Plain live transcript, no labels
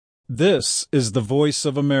This is the voice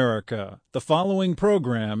of America. The following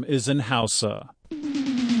program is in Hausa.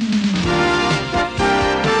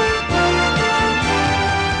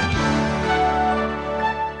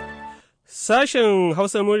 Sashen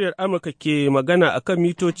Hausa muryar Amurka ke magana a kan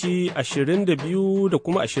mitoci 22 da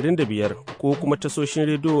kuma 25 ko kuma tasoshin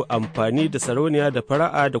rediyo amfani da sarauniya da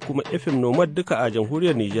fara'a da kuma FM Nomad duka a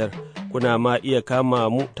jamhuriyar Nijar. Kuna ma iya kama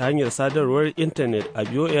mu ta hanyar sadarwar intanet a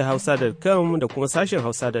voahausa.com da kuma sashen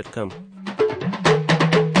hausa.com.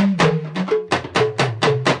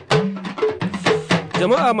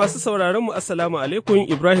 Jama'a masu sauraron mu Assalamu alaikum,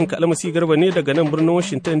 Ibrahim Kalmasi Garba ne daga nan birnin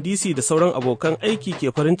Washington DC da sauran abokan aiki ke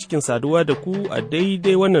farin cikin saduwa da ku a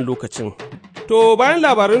daidai wannan lokacin. To bayan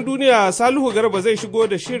labaran duniya Salihu Garba zai shigo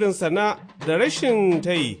da shirin sana da rashin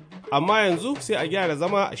tayi, amma yanzu sai a gyara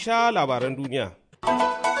zama a sha labaran duniya.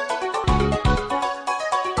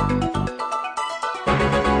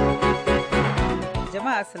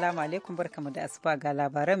 Jama'a Assalamu alaikum, barkamu da asuba ga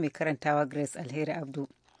labaran mai karantawa Grace Alheri Abdu.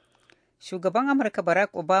 Shugaban Amurka Barack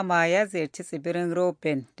Obama ya ziyarci tsibirin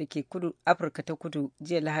Robben da ke Afirka ta kudu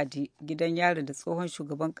jiya Lahadi, gidan yarin da tsohon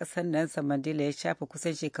shugaban ƙasar Nelson Mandela ya shafe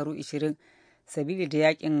kusan shekaru 20 sabili da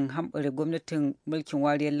yakin hambare gwamnatin mulkin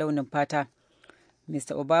wariyar launin fata.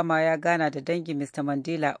 Mr. Obama ya gana da dangin Mr.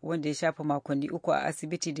 Mandela wanda ya shafe makonni 3 a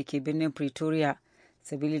asibiti da ke birnin Pretoria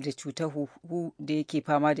sabili da cutar huhu da yake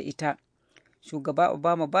fama da ita. Shugaba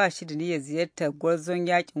Obama ba shi da niyyar ziyartar gwarzon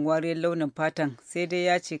yakin wariyar launin fatan, sai dai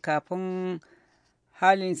ya ce kafin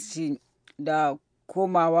halin shi da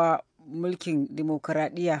komawa mulkin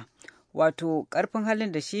dimokuraɗiyya, wato ƙarfin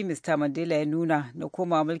halin da shi Mr. Mandela ya nuna na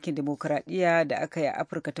komawa mulkin dimokuraɗiyya da aka yi a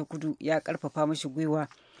Afirka ta kudu ya ƙarfafa mashi gwiwa.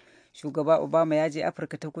 Shugaba Obama ya je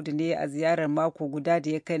Afirka ta kudu ne a ziyarar mako guda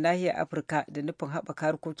da ya kai nahiyar Afirka da nufin haɓaka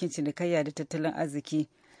harkokin cinikayya da tattalin arziki.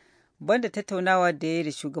 Banda tattaunawa da ya yi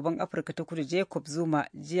da shugaban Afirka ta kudu Jacob Zuma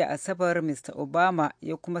jiya Asabar, Mr. Obama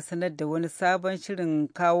ya kuma sanar da wani sabon shirin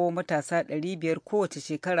kawo matasa 500 kowace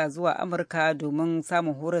shekara zuwa Amurka domin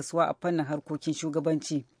samun horaswa a fannin harkokin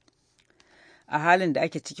shugabanci. A halin da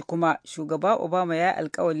ake ciki kuma, shugaba Obama ya yi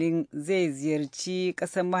alkawalin zai ziyarci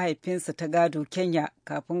ƙasar mahaifinsa ta gado Kenya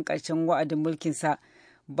kafin ƙarshen wa'adin mulkinsa,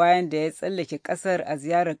 bayan da ya tsallake ƙasar a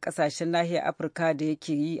ziyarar ƙasashen nahiyar Afirka da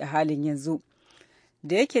yake yi a halin yanzu.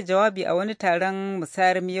 Da yake jawabi a wani taron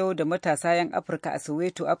musayar miyau da matasa 'yan Afirka a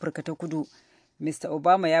Soweto, Afirka ta kudu, Mr.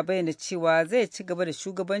 Obama ya bayyana cewa zai ci gaba da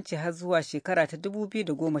shugabanci har zuwa shekara ta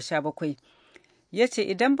 2017. Ya ce,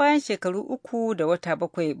 idan bayan shekaru 3 da wata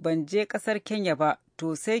 7 ban je ƙasar Kenya ba,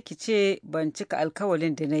 to sai ki ce ban cika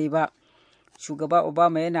alkawalin da na yi ba. Shugaba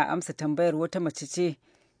Obama yana amsa tambayar wata mace ce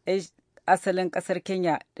asalin ƙasar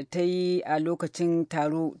Kenya da ta yi a lokacin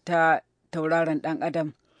taro ta tauraron ɗan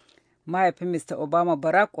Adam. Mahaifin Mr. Obama,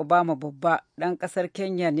 Barack Obama babba, ɗan ƙasar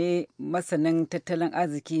Kenya ne masanin tattalin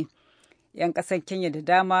arziki. 'Yan ƙasar Kenya da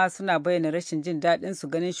dama suna bayyana rashin jin daɗin su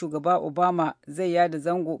ganin shugaba Obama bai yada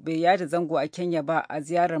zango a Kenya ba a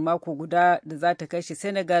ziyarar mako guda da za ta kai shi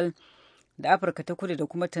Senegal da Afirka ta kudu da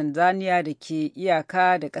kuma Tanzania da ke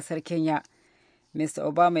iyaka da ƙasar Kenya. Mr.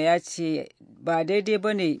 Obama ya ce ba daidai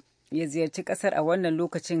ba ne ya ziyarci ƙasar a wannan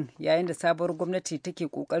lokacin, yayin da sabuwar gwamnati take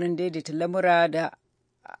ƙoƙarin daidaita lamura da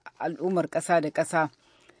al'ummar ƙasa da ƙasa.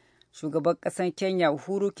 Shugaban ƙasar Kenya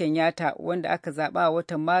Uhuru Kenyatta, wanda aka zaɓa a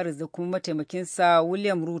watan Maris, da kuma mataimakinsa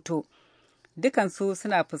William Ruto, dukansu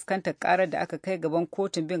suna fuskantar ƙarar da aka kai gaban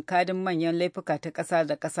kotun bin kadin manyan laifuka ta ƙasa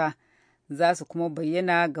da ƙasa, za su kuma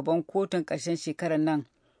bayyana gaban kotun ƙarshen shekarar nan.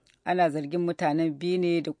 Ana zargin mutanen biyu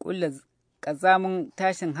ne da ƙulla ƙazamin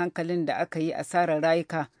tashin hankalin da aka yi asarar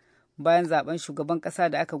rayuka bayan zaben shugaban ƙasa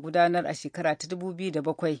da aka gudanar a shekara ta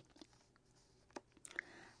 2007.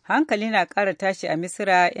 Hankali na ƙara tashi a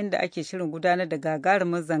Misira, inda ake shirin gudanar da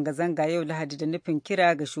gagarumin zanga-zanga yau Lahadi da nufin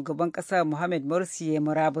kira ga shugaban ƙasa Mohamed Morsi ya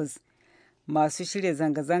murabus. Masu shirya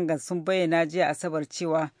zanga-zangar sun bayyana jiya Asabar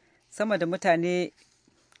cewa sama da mutane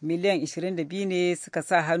miliyan 22 ne suka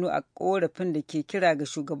sa hannu a ƙorafin da ke kira ga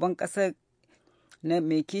shugaban ƙasar na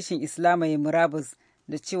mai kishin Islama ya murabus,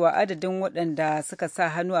 da cewa adadin waɗanda suka sa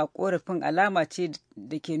hannu a ƙorafin alama ce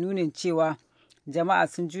da ke nunin cewa jama'a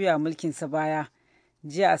sun juya mulkinsa baya.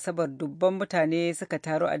 Jiya Asabar dubban mutane suka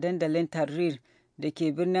taru a dandalin Tahrir da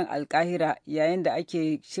ke birnin Alkahira yayin da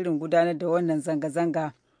ake shirin gudanar da wannan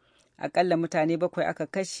zanga-zanga. Akalla mutane 7 aka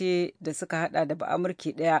kashe da suka hada da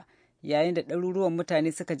ba'amurke ɗaya, yayin da ɗaruruwan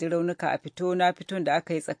mutane suka ji raunuka a fito na fiton da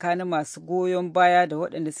aka yi tsakanin masu goyon baya da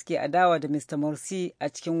waɗanda suke adawa da Mr. Morsi a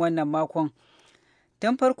cikin wannan makon.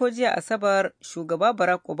 Tun farko jiya Asabar, shugaba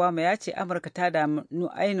Barack Obama ya ce Amurka ta damu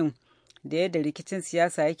ainun da yadda rikicin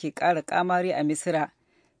siyasa yake ƙara ƙamari a Misira,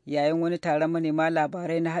 yayin wani taron manema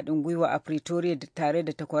labarai na haɗin gwiwa a Pretoria tare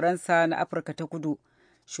da takwaransa na Afirka ta kudu.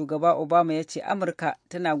 Shugaba Obama ya ce Amurka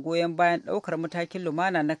tana goyon bayan ɗaukar matakin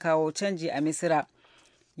lumana na kawo canji a Misira.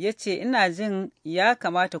 Ya ce, ina jin ya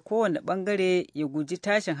kamata kowane ɓangare ya guji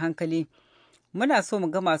tashin hankali. Muna so mu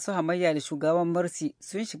ga masu hamayya da shugaban Morsi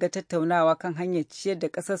sun shiga tattaunawa kan hanyar ciyar da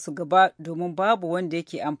ƙasar su gaba domin babu wanda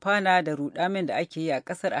yake amfana da rudamin da ake yi a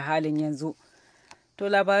ƙasar a halin yanzu. To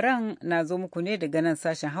labaran na zo muku ne daga nan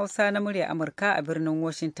sashen Hausa na murya Amurka a birnin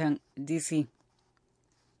Washington DC.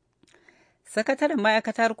 Sakataren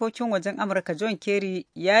ma'aikatar harkokin wajen Amurka John Kerry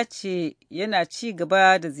ya ce yana ci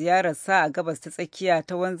gaba da ziyararsa a gabas ta tsakiya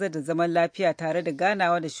ta wanzar da zaman lafiya tare da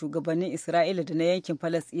ganawa da shugabannin Isra'ila da na yankin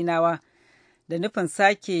Falasɗinawa da nufin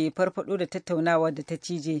sake farfado da tattaunawa da ta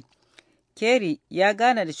cije. Kerry ya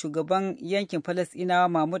gana da shugaban yankin Falasɗinawa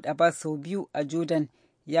Mahmud Abbas sau biyu a Jordan,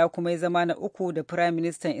 ya kuma yi zama na uku da Firayim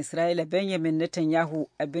Ministan Isra'ila Benjamin Netanyahu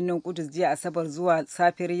a birnin Kudus jiya Asabar zuwa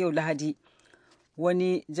safiyar yau Lahadi.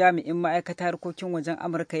 Wani jami'in ma'aikatar harkokin wajen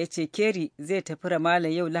Amurka ya ce Kerry zai tafi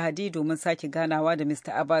Ramallah yau Lahadi domin sake ganawa da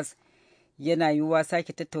Mr. Abbas. Yana yiwuwa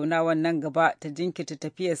sake tattaunawan nan gaba ta jinkirta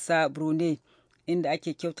tafiyarsa Brunei, inda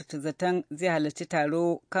ake kyautata zaton zai halarci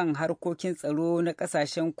taro kan harkokin tsaro na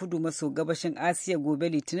kasashen kudu maso gabashin Asiya gobe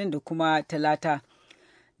Litinin da kuma Talata.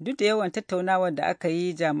 Duk da yawan tattaunawar da aka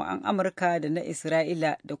yi, jami'an Amurka da na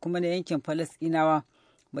Isra'ila da kuma na yankin Falasɗinawa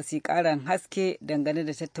ba su yi ƙarin haske dangane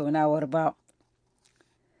da tattaunawar ba.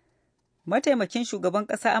 Mataimakin shugaban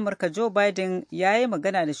ƙasa Amurka Joe Biden ya yi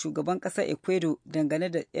magana da shugaban ƙasar Ecuador dangane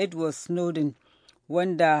da Edward Snowden,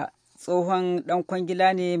 wanda tsohon ɗan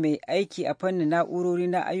kwangila ne mai aiki a fannin na'urori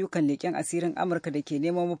na ayyukan leƙen asirin Amurka da ke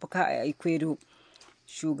neman mafaka a Ecuador.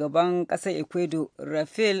 Shugaban ƙasar Ecuador,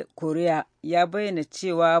 Rafael Correa, ya bayyana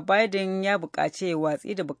cewa Biden ya buƙaci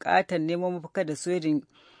watsi da buƙatar neman mafaka da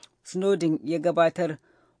Snowden ya gabatar,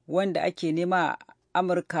 wanda ake nema a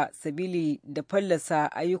Amurka sabili da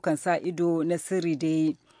fallasa ayyukan sa ido na sirri da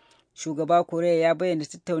yi. Shugaba Correa ya bayyana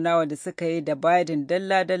tattaunawa da suka yi da Biden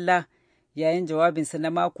dalla-dalla yayin jawabinsa na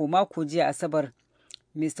mako-mako jiya Asabar.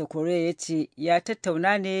 Mr. Correa ya ce ya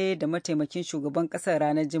tattauna ne da mataimakin shugaban ƙasar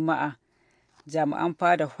ranar Juma'a. Jami'an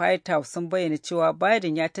fada White House sun bayyana cewa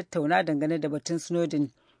Biden ya tattauna dangane da batun Snowden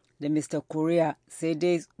da Mr. Correa, sai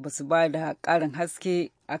dai ba su ba da ƙarin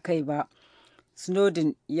haske a kai ba.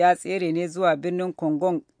 Snowden ya tsere ne zuwa birnin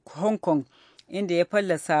Hong Kong, inda ya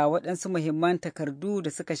fallasa waɗansu muhimman takardu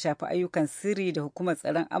da suka shafi ayyukan sirri da hukumar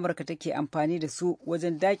tsaron Amurka take amfani da su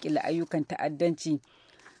wajen daƙile ayyukan ta'addanci.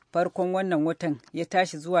 Farkon wannan watan ya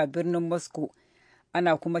tashi zuwa birnin Moscow,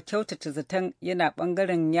 ana kuma kyautata zaton yana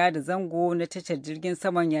ɓangaren yada zango na tashar jirgin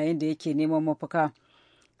saman yayin da yake neman mafaka.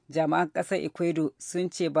 Jami'an ƙasar Ecuador sun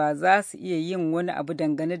ce ba za su iya yin wani abu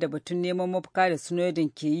dangane da batun neman mafaka da Snowden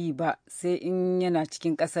ke yi ba sai in yana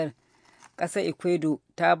cikin ƙasar. Ƙasar Ecuador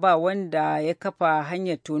ta ba wanda ya kafa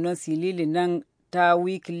hanyar tonon sililin nan ta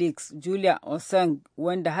Wikileaks, Julian Assange,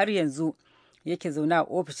 wanda har yanzu yake zaune a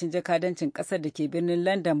ofishin jakadancin ƙasar da ke birnin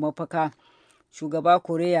London mafaka. Shugaba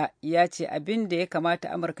Korea ya ce abin da ya kamata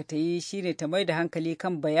Amurka ta yi shine ta mai da hankali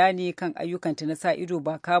kan bayani kan ayyukanta na sa ido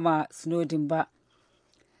ba kama Snowden ba.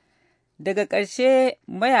 Daga ƙarshe,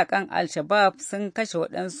 mayakan Al-Shabaab sun kashe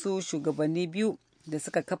waɗansu shugabanni biyu da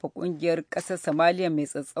suka kafa ƙungiyar ƙasar Somalia mai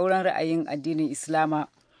tsatsauran ra'ayin addinin Islama.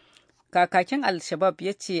 Kakakin Al-Shabaab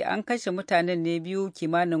ya ce an kashe mutanen ne biyu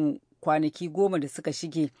kimanin kwanaki 10 da suka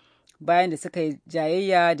shige bayan da suka yi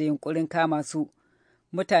jayayya da yunkurin kama su.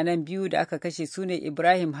 Mutanen biyu da aka kashe su ne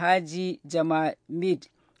Ibrahim Haji Jamamid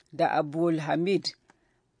da Abdul Hamid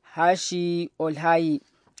Hashi Olhayi.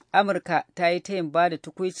 Amurka ta yi tayin ba da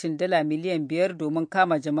tukwicin dala miliyan 5 domin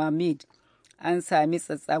kama Jamamid. An sami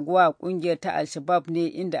tsatsaguwa a ƙungiyar ta Al-Shabaab ne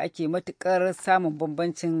inda ake matuƙar samun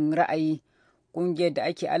bambancin ra'ayi. Ƙungiyar da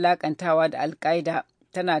ake alakantawa da Al-Qaida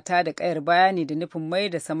tana ta da ƙayar bayani da nufin mai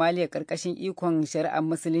da Somalia ƙarƙashin ikon shari'ar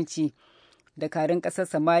Musulunci. Dakarun ƙasar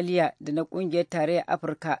Somalia da na ƙungiyar tarayyar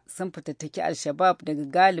Afirka sun fitattaki Al-Shabaab daga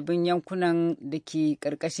galibin yankunan da ke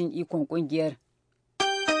ƙarƙashin ikon ƙungiyar.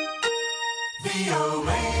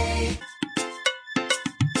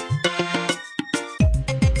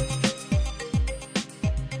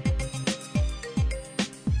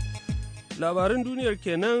 Labaran duniyar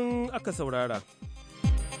kenan aka saurara.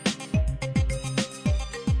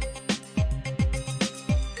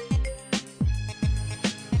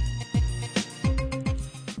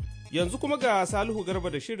 Yanzu kuma ga Salihu Garba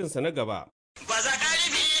da shirinsa na gaba. Baza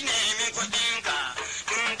ƙarfi nemi kuɗinka,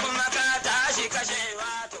 in kuma ka tashi kashe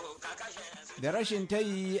wato ka kashe. Da rashin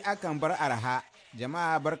tayi akan bar arha.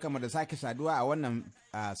 Jama'a barkamu da sake saduwa a wannan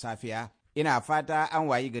safiya. Ina fata an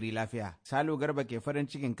wayi gari lafiya. Salihu Garba ke farin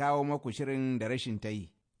cikin kawo maku shirin da rashin tayi.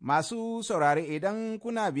 Masu saurare idan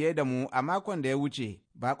kuna biye da mu a makon da ya wuce,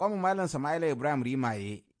 Baƙon Malam Sama'ila Ibrahim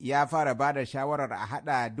Rimaye ya fara ba da shawarar a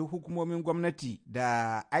haɗa duk hukumomin gwamnati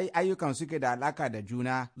da ayyukan suke da alaka da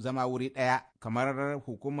juna zama wuri ɗaya, kamar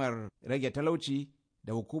hukumar rage talauci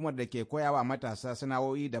da hukumar da ke koyawa matasa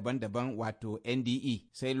sana'o'i daban-daban wato NDE,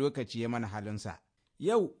 sai lokaci ya mana halinsa.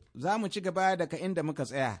 Yau za mu ci gaba daga inda muka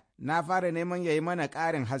tsaya. Na fara neman ya yi mana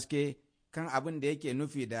ƙarin haske kan abin da yake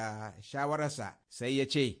nufi da shawararsa, sai ya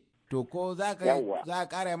ce, to ko za a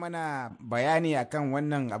ƙara mana bayani akan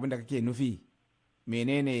wannan abin da kake nufi,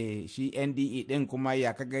 menene shi NDE ɗin, kuma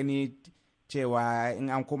ya ka gani cewa in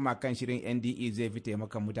an koma kan shirin NDE zai fi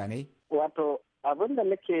taimakon mutane? Wato abin da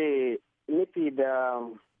nake nufi da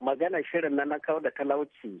magana shirin na kau da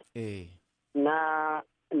talauci na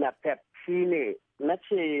PEP shi ne na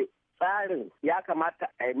ce tsarin ya kamata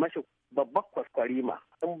a yi mashi babbar kwaskwarima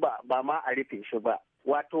in ba ma a rufe shi ba.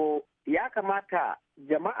 Wato ya kamata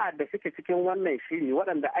jama'a da suke cikin wannan shiri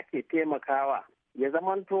waɗanda ake taimakawa ya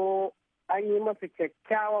zamanto an yi masu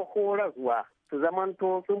kyakkyawar horarwa, su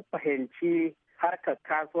zamanto sun fahimci harkar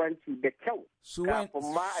kasuwanci da kyau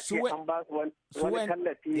kafin ma a ce an ba su wani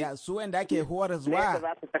tallafi su wanda ake horarwa da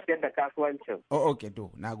za su tafiyar da kasuwancin. Ok,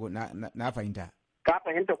 to na fahimta. Ka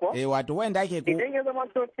fahimta ko? Wato wanda ake idan ya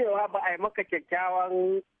zamanto cewa ba a yi maka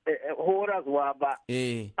kyakkyawan horarwa ba,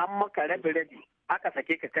 an maka rabi-rabi aka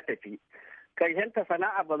sake ka tafi. Karshenta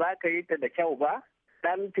sana'a ba za ka yi ta da kyau ba,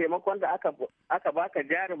 dan taimakon da aka baka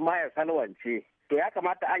jarin ma ya salwance. To ya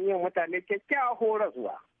kamata an yi mutane kyakkyawan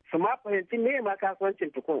horarwa. Su ma fahimci me ma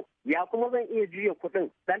kasuwancin tukun, ya kuma zan iya juya kuɗin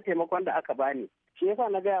dan taimakon da aka bani. Shi yasa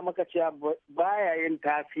na gaya maka cewa baya yin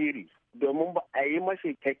tasiri domin ba a yi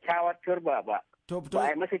mashi kyakkyawar turba ba. Ba a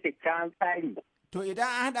yi masa kyakkyawan tsari. To idan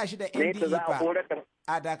an haɗa shi da NDE fa,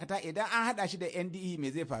 a dakata idan an haɗa shi da NDE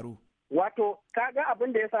me zai faru? Wato, kaga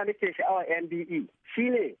abin da yasa nake sha'awar NDE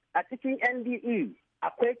shine a cikin NDE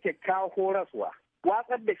akwai kyakkyawan horaswa.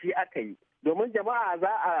 Watsar da shi aka yi, domin jama'a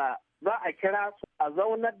za a kira su a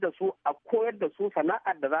zaunar da su a koyar da su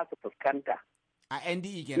sana'ar da za su fuskanta. A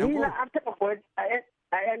NDE kenan ko? Ni an taɓa koyar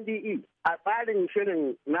a NDE a tsarin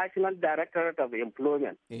shirin National Directorate of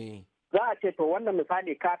Employment. Za a ce to wannan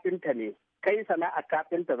misali kafinta ne, kai sana'a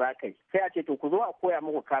kafinta za ka yi, sai a ce to ku zo a koya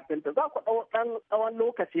muku kafinta, za ku ɗan tsawon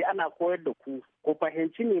lokaci ana koyar da ku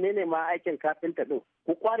fahimci menene ma aikin kafinta ɗin,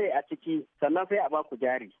 ku kware a ciki, sannan sai a ba ku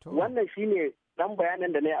jari. Wannan shine dan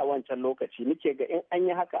bayanin da ne a wancan lokaci, nake ga in an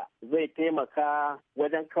yi haka zai taimaka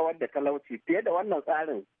wajen kawar da talauci fiye da wannan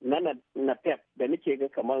tsarin na PEP da nake ga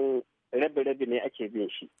kamar rabi-rabi ne ake bin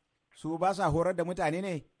shi. Su ba sa horar da mutane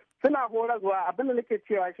ne? Suna horarwa, abin da nake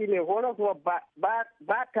cewa shine horarwa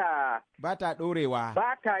ba ta ɗorewa.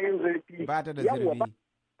 Ba ta yin zurfi. Ba ta da zurfi.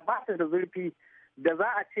 Ba ta da zurfi da za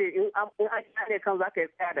a ce in an kare kan za ka yi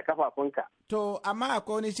tsaya da kafafunka. To, amma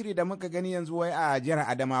akwai wani shiri da muka gani yanzu wai a jihar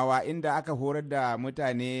Adamawa inda aka horar da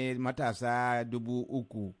mutane matasa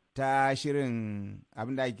 3,000 ta shirin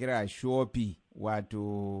abin da ake kira shofi,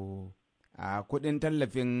 wato kuɗin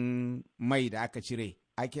tallafin mai da aka cire.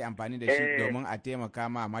 Ake amfani da shi domin a taimaka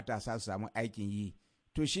ma matasa su samu aikin yi.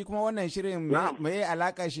 To shi kuma wannan shirin me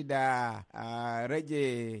alaka shi da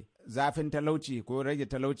rage zafin talauci ko rage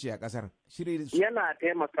talauci a ƙasar? Yana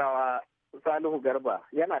taimakawa, Salihu Garba,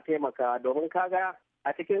 yana taimakawa domin kaga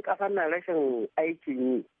a cikin ƙasar nan rashin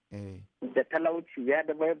aikin yi da talauci ya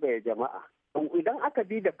dabaibaye jama'a. Idan aka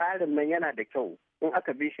bi da tsarin nan yana da kyau, in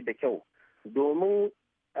aka bi shi da kyau, domin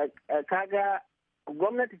kaga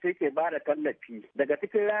gwamnati ce ke ba da tallafi daga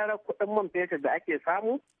cikin rarar kuɗin man fetur da ake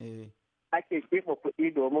samu, ake keɓe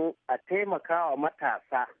kuɗi domin a taimaka wa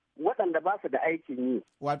matasa waɗanda ba su da aikin yi.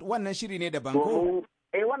 Wannan shiri ne daban ko?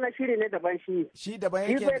 Wannan shiri ne daban shi. Shi daban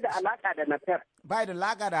yake. Shi bai da alaƙa da NAPEP. Bai da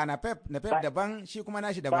alaƙa da NAPEP daban, shi kuma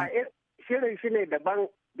nashi daban. Shirin shi ne daban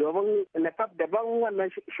domin NAPEP daban,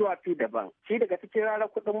 wannan shuwafi daban. Shi daga cikin rarar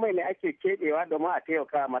kuɗin mai ne ake keɓewa domin a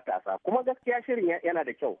taimaka wa matasa. Kuma gaskiya shirin yana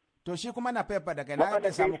da kyau. To shi kuma NAPEP daga ina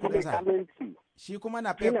ake samu kuɗinsa? Shi kuma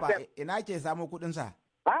NAPEP ina ake samu kuɗinsa?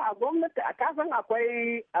 A gwamnati a kasan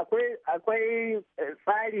akwai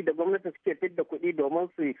tsari da gwamnati suke fidda kuɗi domin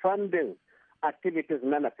su yi funding activities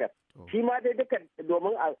na NAPEP. Shi ma dai duka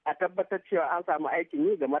domin a tabbatar cewa an samu aikin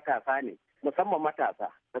yi ga matasa ne, musamman matasa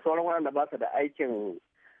da sauran waɗanda ba su da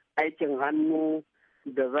aikin hannu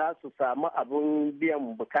da za su samu abin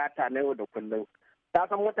biyan bukata na yau da kullum. Ta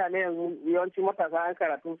san mutane yanzu yawanci matasa an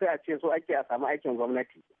karatu sai a ce so ake a samu aikin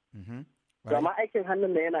gwamnati. Gama aikin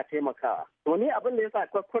hannun da yana taimakawa. To ni abin da ya sa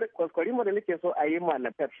kwaskwari mu da nake so a yi ma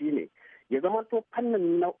NAPEP shi ne ya zama to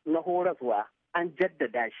fannin na horaswa an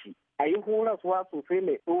jaddada shi. A yi horaswa sosai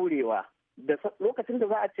mai ɗorewa. Da lokacin da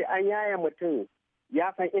za a ce an yaya mutum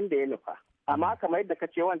ya san inda ya nufa. Amma kamar yadda ka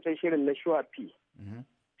ce wancan shirin na shuwafi.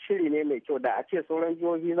 shiri ne mai kyau da a ce sauran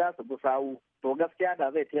jihohi za su bi sawu to gaskiya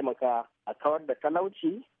da zai taimaka a kawar da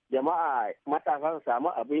talauci jama'a matasa su samu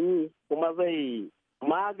abin yi kuma zai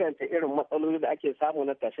magance irin matsaloli da ake samu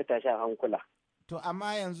na tashe-tashen hankula. To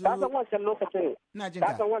amma yanzu ka san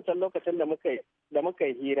wancan lokacin da muka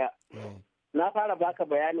yi hira na fara baka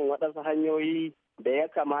bayanin waɗansu hanyoyi da ya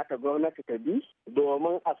kamata gwamnati ta bi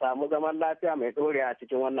domin a samu zaman lafiya mai ɗorewa a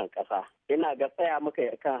cikin wannan ƙasa. Ina ga tsaya muka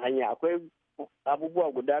yi kan hanya akwai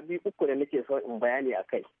abubuwa guda 2-3 da nake so in bayani a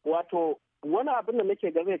kai. Wato wani abin da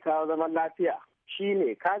nake ga zai kawo zaman lafiya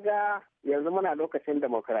shine kaga yanzu muna lokacin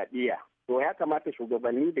demokradiyya. To ya kamata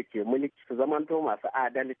shugabanni da ke mulki su zamanto masu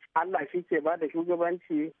adalci. Allah shi ke ba da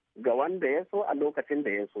shugabanci ga wanda ya so a lokacin da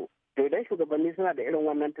ya so. To idan shugabanni suna da irin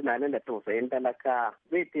wannan tunanin da tausayin talaka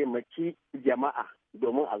zai taimaki jama'a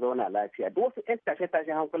domin a zauna lafiya. Duk wasu 'yan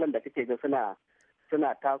tashe-tashen hankulan da kake ga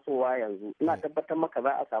suna tasowa yanzu ina tabbatar maka za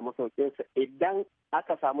a samu sauƙin su idan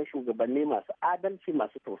aka samu shugabanni masu adalci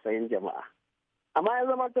masu tausayin jama'a. Amma ya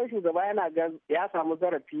zama to shugaba yana ga ya samu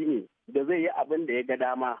zarafi ne da zai yi abin da ya ga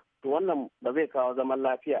dama to wannan ba zai kawo zaman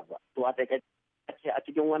lafiya ba. To a a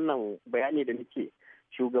cikin wannan bayani da nake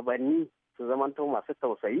shugabanni su zamanto masu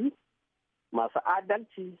tausayi masu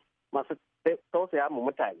adalci masu tausaya mu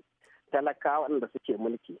mutane talakawa waɗanda suke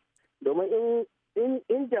mulki domin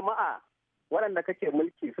in jama'a waɗanda kake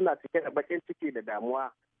mulki suna cike da baƙin ciki da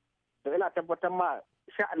damuwa to ina tabbatar ma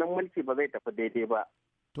sha'anin mulki ba zai tafi daidai ba.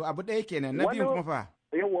 To abu ɗaya kenan na biyu kuma fa.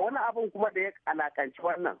 Yawa wani abun kuma da ya alakanci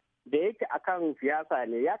wannan da yake akan siyasa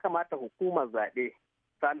ne ya kamata hukumar zaɓe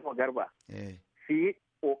Sani Garba su yi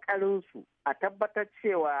ƙoƙarinsu a tabbatar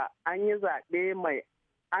cewa an yi zaɓe mai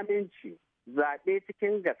aminci zaɓe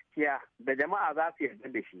cikin gaskiya da jama'a za su yarda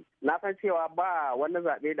da shi. Na san cewa ba wani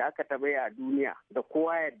zaɓe da aka taɓa a duniya da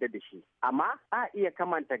kowa yarda da shi. Amma a iya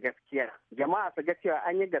kamanta gaskiya. Jama'a su ga cewa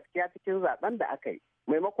an yi gaskiya cikin zaɓen da aka yi.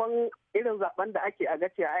 Maimakon irin zaɓen da ake a ga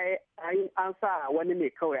cewa an sa wani ne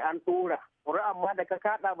kawai an ɗora. Ƙuri'an ma da ka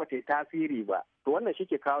kaɗa ba ta yi tasiri ba. To wannan shi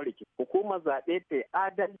ke kawo rikici. Hukumar zaɓe ta yi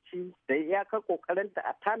adalci da iyakar ƙoƙarinta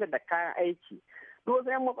a tanada kayan aiki. Duk wasu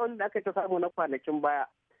 'yan matsalolin da aka ta samu na kwanakin baya.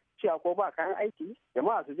 Cewa ko ba kayan aiki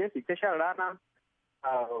jama'a su je su ta shan rana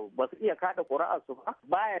ba su iya kada ƙuri'arsu ba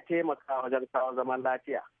baya taimakawa wajen kawo zaman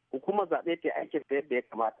lafiya. Hukumar zaɓe ta aikin ta yadda ya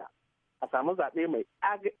kamata a samu zaɓe mai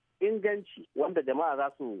inganci wanda jama'a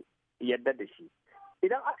za su yarda da shi.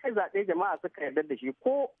 Idan aka yi zaɓe jama'a suka yarda da shi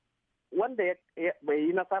ko wanda bai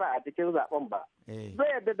yi nasara a cikin zaɓen ba zai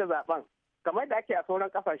yarda da zaɓen kamar da ake a sauran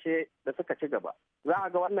ƙasashe da suka ci gaba. Za a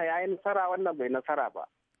ga wannan ya yi nasara wannan bai nasara ba.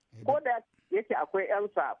 Ko da yake akwai 'yan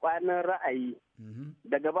saɓanin ra'ayi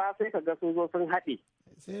daga ba sai ka ga sun zo sun haɗe.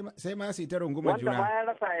 Sai ma su yi ta rungumar juna. Wanda bayan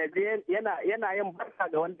rasa yana yin barka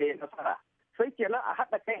ga wanda ya nasara. Sai kenan a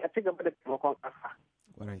haɗa kai a ci gaba da taimakon ƙasa.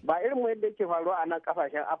 Ba irin mu yadda yake faruwa a nan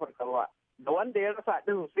ƙasashen Afirka ba. Da wanda ya rasa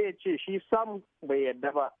ɗin sai ya ce shi sam bai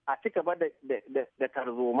yadda ba a ci gaba da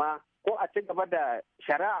tarzoma ko a ci gaba da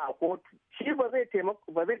shari'a a kotu. Shi ba zai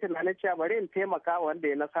tunanin cewa bari in taimaka wanda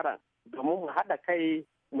ya nasara domin mu haɗa kai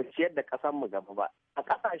mu ciyar da ƙasar mu gaba ba. A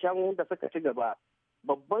ƙasashen da suka ci gaba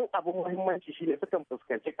babban abin muhimmanci shine sukan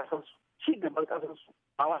fuskanci ƙasarsu ci gaban ƙasarsu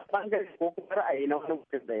a wasu ɓangare ko kuma ra'ayi na wani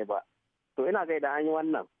mutum ɗaya ba. To ina ga idan an yi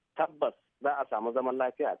wannan tabbas za a samu zaman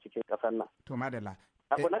lafiya a cikin ƙasar nan. To madalla.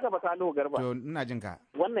 Abu na gaba Salihu Garba. To ina jin ka.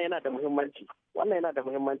 Wannan yana da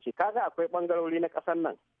muhimmanci. Kaga akwai ɓangarori na ƙasar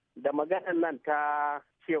nan da maganar nan ta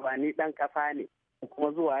cewa ni ɗan ƙasa ne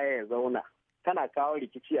kuma zuwa ya zauna. Tana kawo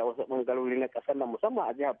rikici a wasu ɓangarori na ƙasar nan musamman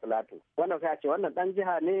a jihar Filato. Wannan sai a ce wannan ɗan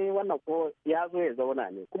jiha ne wannan ko ya zo ya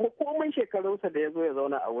zauna ne. Kuma komai shekarunsa da ya zo ya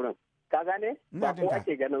zauna a wurin. Ka gane? Ba ko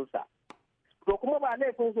ake ganin sa. To kuma ba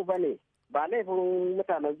laifinsu ba ne. Ba laifin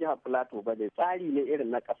mutanen jihar Filato ba ne. Tsari ne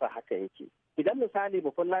irin na ƙasa haka yake. Idan misali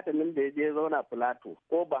ba Fulatanin da ya je zauna Filato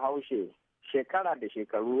ko Bahaushe shekara da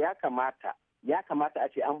shekaru ya kamata a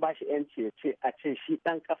ce an bashi yanci a ce shi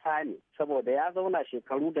ɗan ƙasa ne saboda ya zauna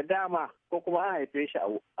shekaru da dama ko kuma an haife shi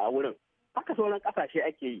a wurin. Haka sauran ƙasashe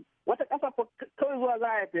ake yi. Wata ƙasa kawai zuwa za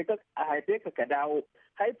a haife ka dawo.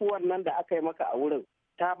 Haifuwar nan da aka yi maka a wurin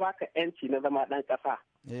ta baka yanci na zama ɗan ƙasa.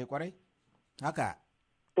 Kwarai. Haka.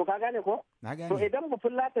 To ka gane ko? Na gane. To idan ba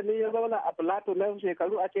Fulatani ya zauna a Filato na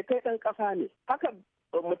shekaru a ce kai ɗan ƙasa ne. Haka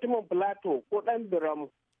mutumin Filato ko ɗan Biram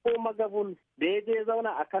ko Magabul da ya je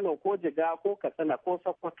zauna a Kano ko Jiga ko Katsina ko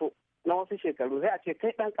Sokoto na wasu shekaru sai a ce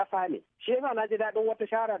kai ɗan ƙasa ne. Shi yasa na ji daɗin wata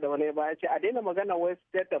shara da wani baya ce a daina magana wai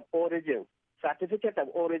state of origin, certificate of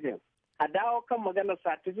origin. A dawo kan maganar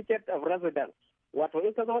certificate of residence. Wato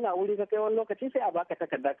in ka zauna wuri ka kai wani lokaci sai a baka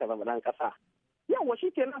takarda ka zama ɗan ƙasa. Yawwa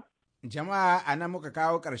shi kenan. Jama'a a nan muka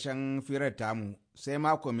kawo ƙarshen firar tamu sai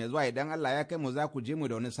mako mai zuwa idan Allah ya kai mu za ku je mu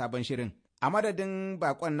da wani sabon shirin. A madadin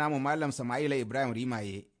bakon namu Malam Sama'ila Ibrahim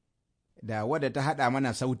Rimaye da wadda ta haɗa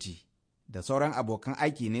mana sauti da sauran abokan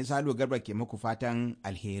aiki ne Salo Garba ke muku fatan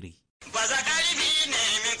alheri. Baza ƙarfi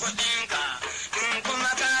nemi kuɗinka, in kuma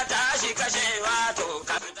ka tashi kashe wato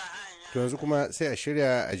ka fita hanya. To yanzu kuma sai a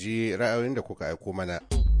shirya a ji ra'ayoyin da kuka aiko mana.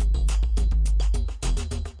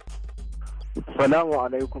 Salamu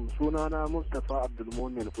alaikum, sunana Mustapha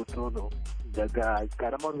Abdulmumin Kutono daga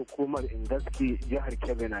karamar hukumar Ingaski, jihar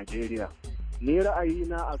Kebbi, Najeriya. Ni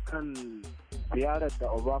ra'ayina akan ziyarar da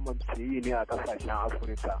Obama ke yi ne a kasashen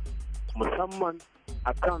Afirka, musamman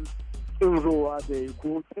akan kin zuwa da yi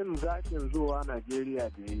ko kin zaƙin zuwa Najeriya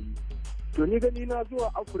da ya yi. To ni gani na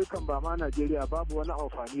zuwa Afirkan ba ma Najeriya babu wani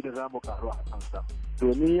amfani da za mu karu a kansa.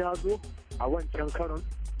 Domin ya zo a wancan karon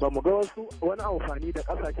ba mu ga wani amfani da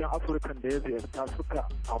kasashen Afirkan da ya ziyarta suka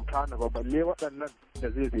amfana ba, balle waɗannan da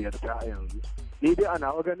zai ziyarta a yanzu. Ni dai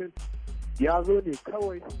ana ganin ya zo ne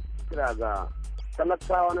kawai kira ga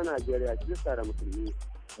talakawa na Najeriya, Kirista da Musulmi,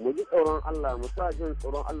 mu ji tsoron Allah, mu sa jin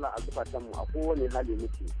tsoron Allah a zukatanmu a kowane hali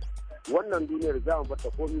muke. Wannan duniyar za mu bata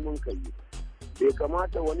komi mun kai. Bai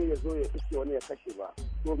kamata wani ya zo ya iske wani ya kashe ba.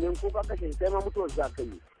 Domin ko ka kashe kai ma mutuwar za ka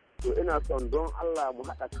yi. To ina son don Allah mu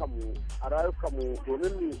haɗa kanmu a rayukanmu,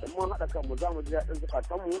 domin in mun haɗa kanmu za mu ji daɗin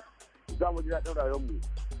zukatanmu, za mu ji daɗin rayuwarmu.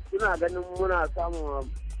 Ina ganin muna samun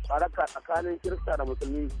baraka tsakanin Kirista da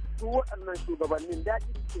Musulmi, su waɗannan shugabannin daɗi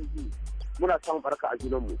suke ji, muna samun baraka a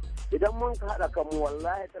junanmu. Idan mun ka haɗa kanmu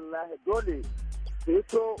wallahi tallahi dole su yi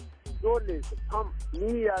so, dole su kam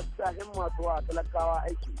niyya sa himma su wa talakawa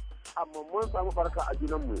aiki, amma mun samu baraka a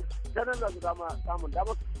junanmu. Ta nan za su samun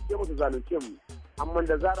damar su mu su zalunce mu. Amma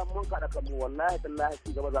da zaran mun kaɗa kanmu wallahi tallahi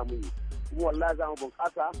ci gaba za mu yi, kuma wallahi za mu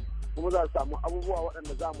bunƙasa, kuma za su samu abubuwa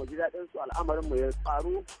waɗanda za mu ji daɗin su, al'amarin mu ya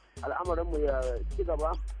faru, al'amarin mu ya ci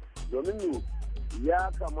gaba. Domin mu ya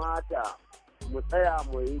kamata mu tsaya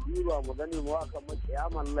mu yi diba mu gani mu aka mu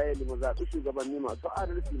kiyaman layli, mu zaɓi shugabanni masu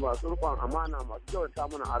adalci, masu riƙon amana, masu kyauta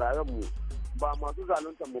mana a rayuwar mu, ba masu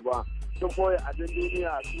zaluntar mu ba, sun koya abin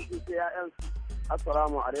duniya su sai 'ya'yansu.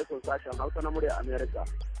 Assalamu alaikum, sashen Hausa na murya Amerika.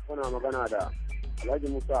 Kuna magana da Alhaji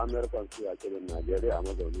Musa American su a cikin Najeriya a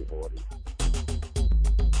mazauni a wari.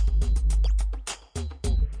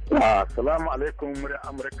 Assalamu alaikum murya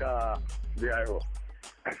Amurka BIO.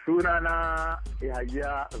 Suna na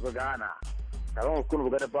Yahaya Zagana. Karamar hukumar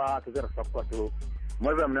Gadaba ta jihar Sokoto.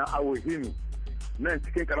 Mazaunin Awohimi nan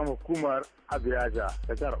cikin karamar hukumar Abiyaja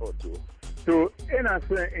ta jihar Ondo. To ina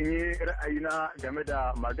son in yi ra'ayina game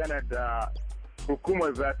da magana da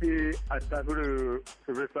hukumar zaɓe a tafirin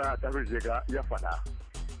Sufisa tafiyar Jega ya faɗa.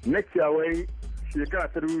 Na kyawai shekara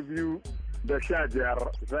ta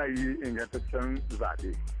 2015 za yi ingantaccen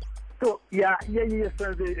zaɓe. To ya yayi ya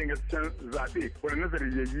san zai ingantaccen zaɓe wani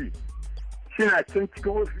nazari ya yi. Shi na can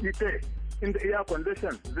cikin wasu ita inda iya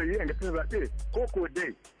condition zai yi ingantaccen zaɓe ko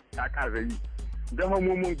dai a ƙaza yi. Dama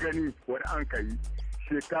mun gani wani an ka yi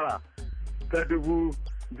shekara ta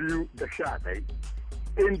 2011.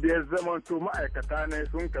 Inda ya zama to ma'aikata ne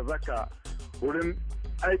sun ka zaka wurin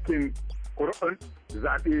aikin ƙuri'un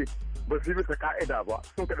zaɓe ba su bisa ka'ida ba,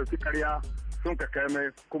 sun ka ɗauki ƙarya sun ka kai mai,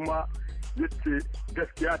 kuma yace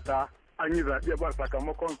gaskiya ta an yi zaɓe ba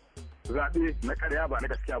sakamakon zaɓe na ƙarya ba na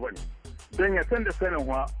gaskiya ba ne. Don ya san da sanin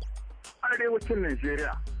wa arewacin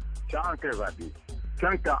Najeriya can an kai zaɓe,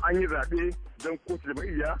 can ka an yi zaɓe don kowace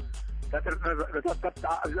jama'iyya ta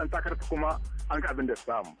takarta kuma an ga abin da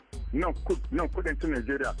samu. Nan kudancin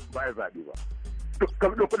Najeriya ba ya zaɓe ba. Duk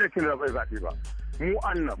kudancin da ba ya zaɓe ba. Mu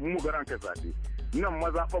annan mu garan kai zaɓe. Nan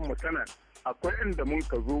mazaɓan mu sanan akwai inda mun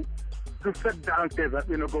ka zo duk sadda an kai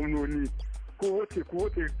zaɓe na gwamnoni ko wace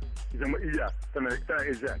jama'iyya tana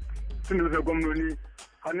agent tun da gwamnoni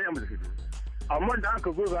hannun yan majalisu. Amma da an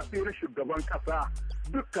ka zo zaɓe na shugaban ƙasa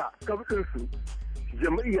duka kabɗinsu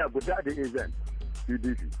jama'iyya guda da agent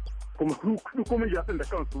PDP. Kuma hukumin yasin da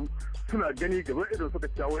kansu suna gani gaban idan suka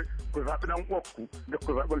cewa ku zaɓi ɗan uwanku da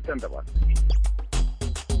ku zaɓi can daban.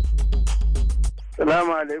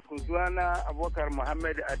 Salamu alaikum, sunana Abubakar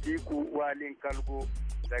Muhammad Atiku Walin Kalgo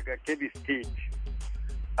daga Kebbi State.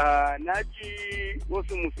 Na ji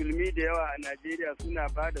wasu musulmi da yawa a Najeriya suna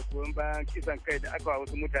ba da goyon bayan kisan kai da aka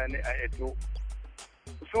wasu mutane a Edo.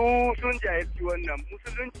 Sun jahilci wannan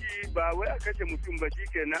musulunci ba wai a kashe mutum ba shi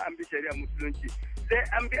kenan an bi shari'a musulunci. Sai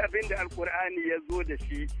an bi abin da Alkur'ani ya zo da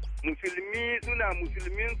shi. Musulmi suna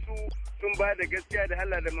musulminsu sun ba da gaskiya da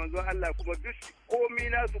Allah da manzon Allah, kuma duk komi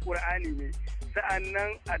nasu Qur'ani ne.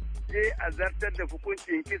 Sa'annan a je a zartar da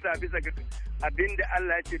hukuncin kisa bisa ga abin da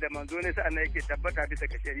Allah ya ce da manzo ne, sa'annan yake tabbata bisa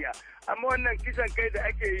ga shari'a. Amma wannan kisan kai da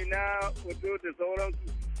ake yi na wato da sauransu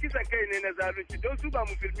kisan kai ne na zalunci, don su ba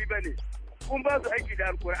musulmi ba ne. Kun ba su aiki da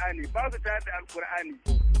Alkur'ani, ba su tare da Alkur'ani.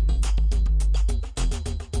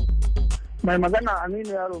 Mai magana Aminu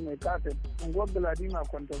Yaro mai kafet, unguwar Galadima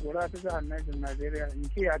Kwantagora ta jihar Niger, Najeriya, in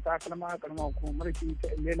kiya ta kalma kalma hukumar mulki ta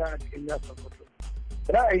Ilela a cikin jihar Sokoto.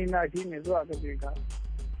 Ra'ayina shi ne zuwa ga jeka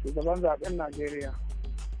shugaban zaben Najeriya.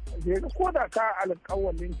 Jeka ko da ka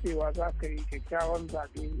alƙawalin cewa za ka yi kyakkyawan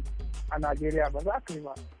zaɓe a Najeriya ba za ka yi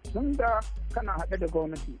ba. Tun da kana haɗe da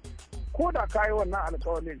gwamnati. Ko da ka yi wannan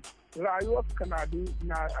alƙawalin, rayuwarka na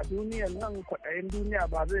a duniyan nan kwaɗayin duniya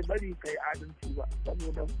ba zai bari ka yi adalci ba.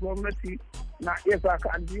 Saboda gwamnati na iya sa ka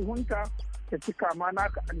aljihunta ta cika ma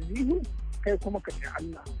naka aljihu kai kuma ka ce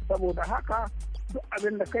Allah. Saboda haka duk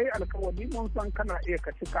abin da kai alkawari mun san kana iya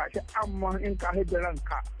ka cika shi amma in ka hidda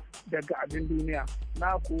ranka daga abin duniya.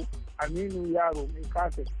 Naku Aminu Yaro mai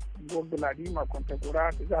kafin gobe Ladima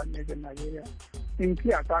Kwantagora ta jihar Niger, Najeriya. In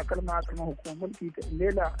kiya ta kalma hukumar mulki ta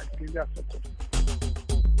Ilela a cikin jihar Sokoto.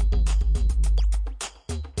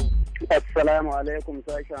 Assalamu alaikum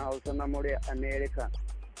sashen Hausa na murya Amerika.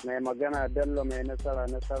 Mai magana Bello mai nasara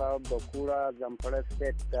Bakura Zamfara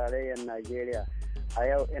State tarayyar Najeriya. A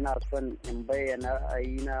yau ina son in bayyana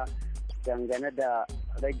ra'ayina dangane da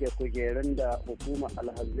rage kujerun da hukumar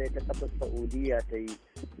alhazai ta ƙasar Saudiya ta yi.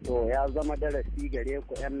 To ya zama darasi gare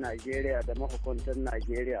ku 'yan Najeriya da mahukuntan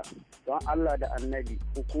Najeriya. Don Allah da Annabi,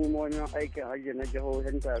 hukumomin aikin hajji na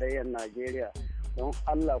jihohin tarayyar Najeriya. Don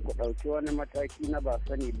Allah ku ɗauki wani mataki na ba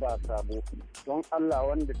sani ba sabo. Don Allah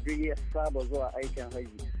wanda duk ya saba zuwa aikin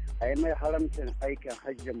hajji, a yi mai haramcin aikin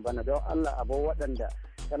hajjin bana. Don Allah abu waɗanda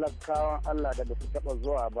talakawan Allah da ba su taɓa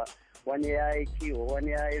zuwa ba, wani ya yi kiwo,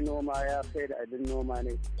 wani ya yi noma, ya sai da abin noma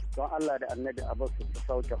ne. Don Allah da Annabi a basu su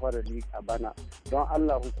sauke farali a bana. Don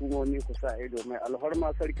Allah hukumomi ku sa ido, mai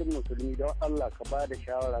alhorma sarkin musulmi, don Allah ka ba da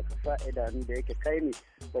shawara ka sa idanu da yake kai ne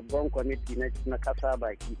babban kwamiti na ƙasa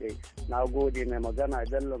baki ɗaya. Na gode. Mai magana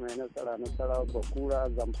Bello mai nasara Bakura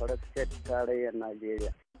Zamfara State tarayyar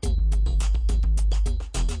Najeriya.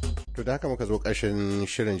 To da haka muka zo ƙarshen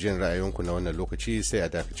shirin jin ra'ayoyinku na wannan lokaci, sai a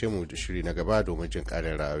dakace mu da shiri na gaba domin jin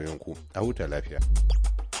ƙarin ra'ayoyinku. A huta lafiya.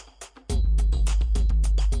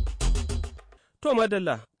 To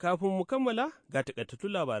madalla, kafin mu kammala ga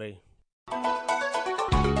takaitattun labarai.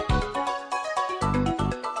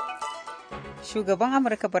 Shugaban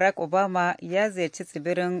Amurka Barack Obama ya ziyarci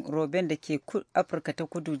tsibirin Robben da ke Afirka ta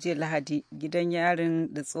Kudu jiya Lahadi, gidan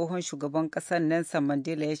yarin da tsohon shugaban ƙasar Nelson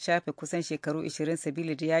Mandela ya shafe kusan shekaru 20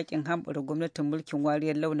 sabili da yakin hamɓara gwamnatin mulkin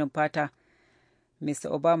wariyar launin fata. Mr.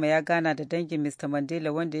 Obama ya gana da dangin Mr.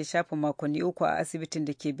 Mandela wanda ya shafe makonni 3 a asibitin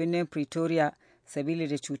da ke birnin Pretoria sabili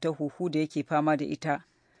da cutar huhu da yake fama da ita.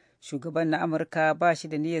 Shugaban na Amurka ba shi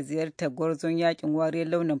da niyyar ziyartar gwarzon yakin wariyar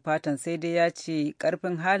launin fatan, sai dai ya ce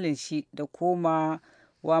karfin halin shi da komawa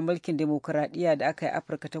mulkin demokuraɗiyya da aka yi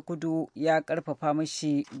Afirka ta Kudu ya karfafa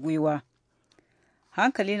mashi gwiwa.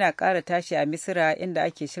 Hankali na ƙara tashi a Misira inda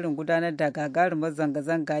ake shirin gudanar da gagarumar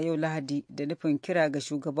zanga-zanga yau Lahadi da nufin kira ga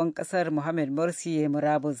shugaban ƙasar Mohamed Morsi ya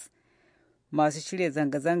murabus. Masu shirya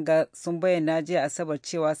zanga-zanga sun bayyana jiya Asabar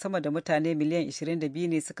cewa sama da mutane miliyan 22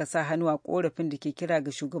 ne suka sa hannu a korafin da ke kira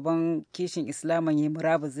ga shugaban kishin Islaman ya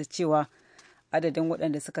murabus, da cewa adadin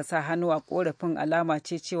waɗanda suka sa hannu a korafin alama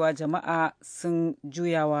ce cewa jama'a sun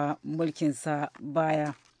juyawa mulkinsa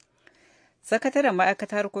baya. Sakataren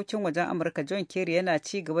ma'aikatar harkokin wajen Amurka John Kerry yana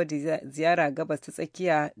ci gaba da ziyara gabas ta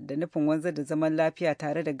tsakiya da nufin wanzar da zaman lafiya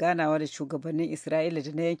tare da ganawa da shugabannin Isra'ila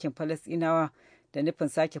da na yankin Falasɗinawa da nufin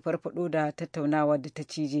sake farfado da tattaunawa da ta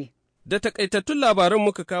cije. Da takaitattun labaran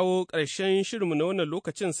muka kawo ƙarshen shirinmu na wannan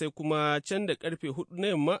lokacin, sai kuma can da karfe 4 na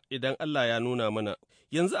yamma idan Allah ya nuna mana.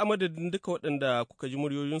 Yanzu a madadin duka waɗanda kuka ji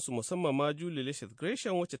muryoyinsu, musamman ma Julie Lesheth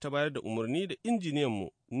Gresham wacce ta bayar da umarni, da injiniyanmu,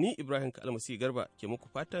 ni Ibrahim Kalmasi Garba ke muku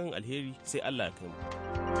fatan alheri, sai Allah ya kai mu.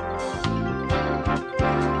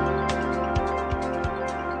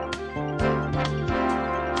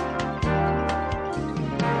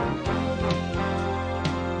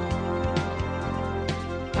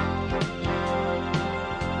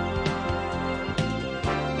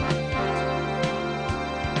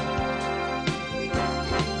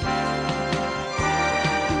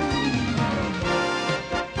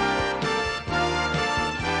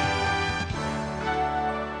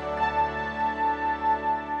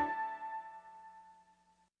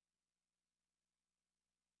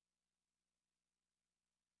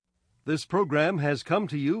 This program has come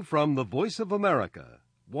to you from the Voice of America,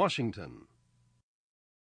 Washington.